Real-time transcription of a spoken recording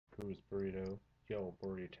Cruz burrito. Yo,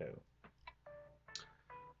 burrito.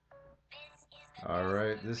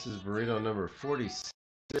 Alright, this is burrito number 46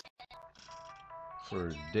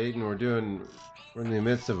 for Dayton. We're in the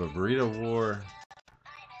midst of a burrito war.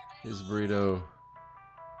 His burrito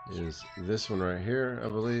is this one right here, I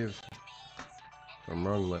believe. If I'm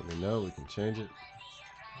wrong, let me know. We can change it.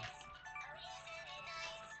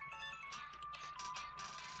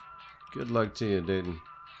 Good luck to you, Dayton.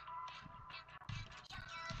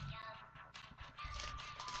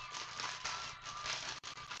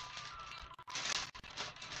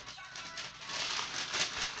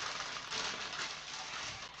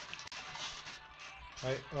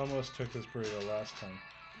 I almost took this burrito last time.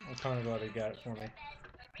 I'm kind of glad he got it for me.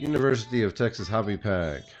 University of Texas Hobby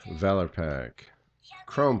Pack, Valor Pack,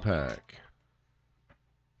 Chrome Pack,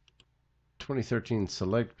 2013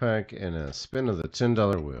 Select Pack, and a spin of the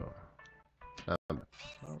 $10 wheel. Alright.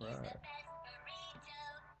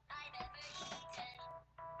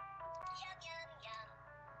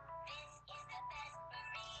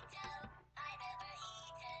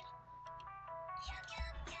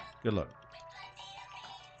 Good luck.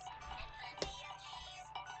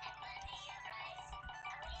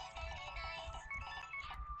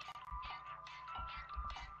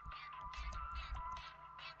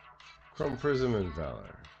 Chrome Prism and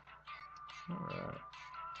Valor. Alright.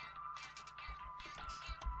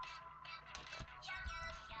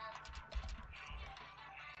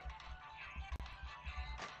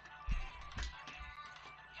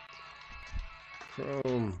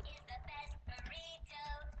 Chrome.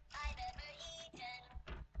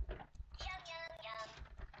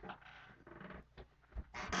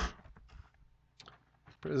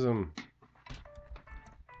 Prism.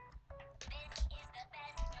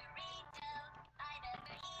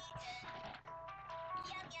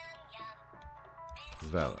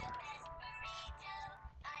 Valor.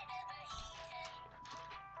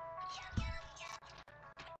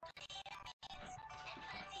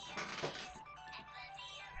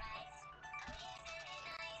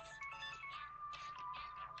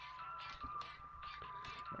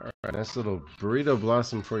 Alright, nice little burrito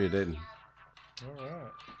blossom for you, Dayton.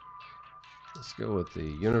 Alright. Let's go with the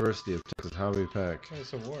University of Texas Hobby Pack. Oh,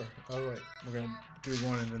 it's a war. Oh, wait. We're going to do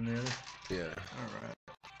one and then the other? Yeah. Alright.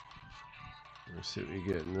 Let's see what we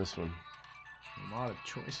get in this one. A lot of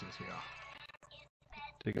choices here.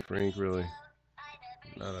 Taking for ink, really.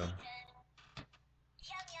 Not a...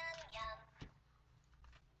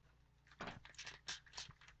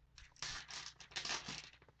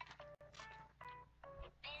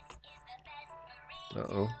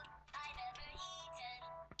 Uh-oh.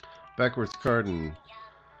 Backwards card in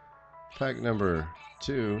pack number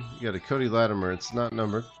 2. You got a Cody Latimer. It's not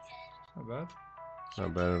numbered. Not bad.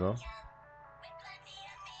 Not bad at all.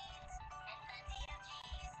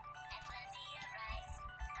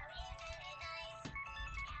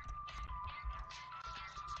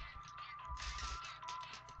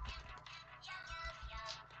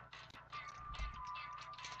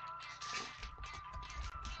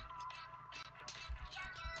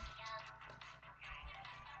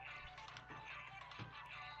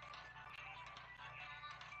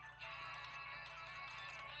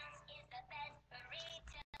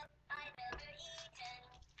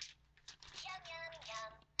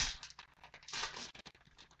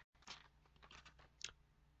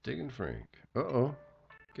 Digging Frank. Uh-oh.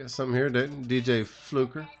 Got something here, didn't DJ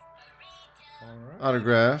Fluker. Alright.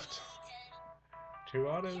 Autographed. 2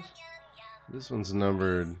 autos. This one's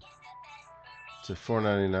numbered to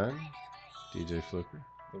 499. DJ Fluker.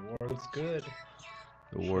 The war looks good.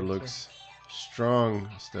 The war looks strong.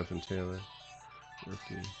 Stephen Taylor.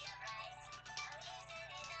 Rookie.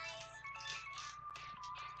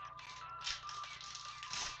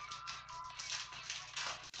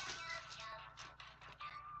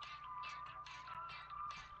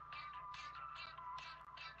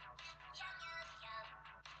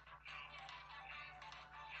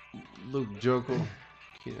 Luke Jokel.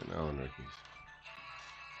 Keenan Allen rookies.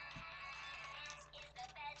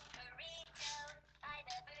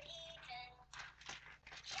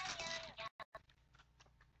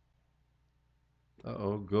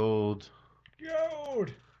 Uh-oh, gold.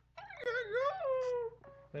 Gold!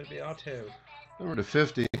 That'd be auto. Number to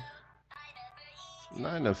 50.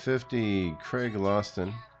 9 of 50, Craig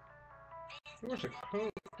Loston. Where's a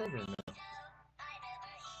Kroger now?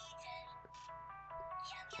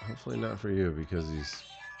 Hopefully not for you, because he's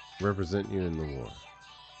representing you in the war.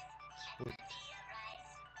 Sweet.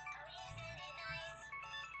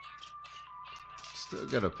 Still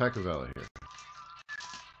got a Peckavella here.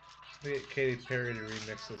 We get Katy Perry to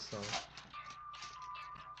remix this song.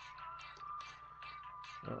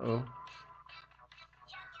 Uh-oh.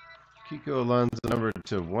 Kiko Alonso number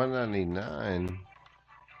to 199.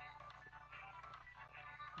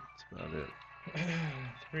 That's about it.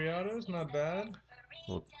 3 autos, not bad.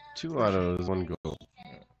 Well, 2 autos, 1 goal.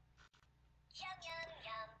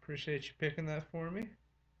 Appreciate you picking that for me.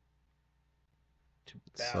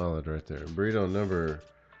 Solid right there. Burrito number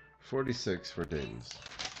 46 for Dayton's.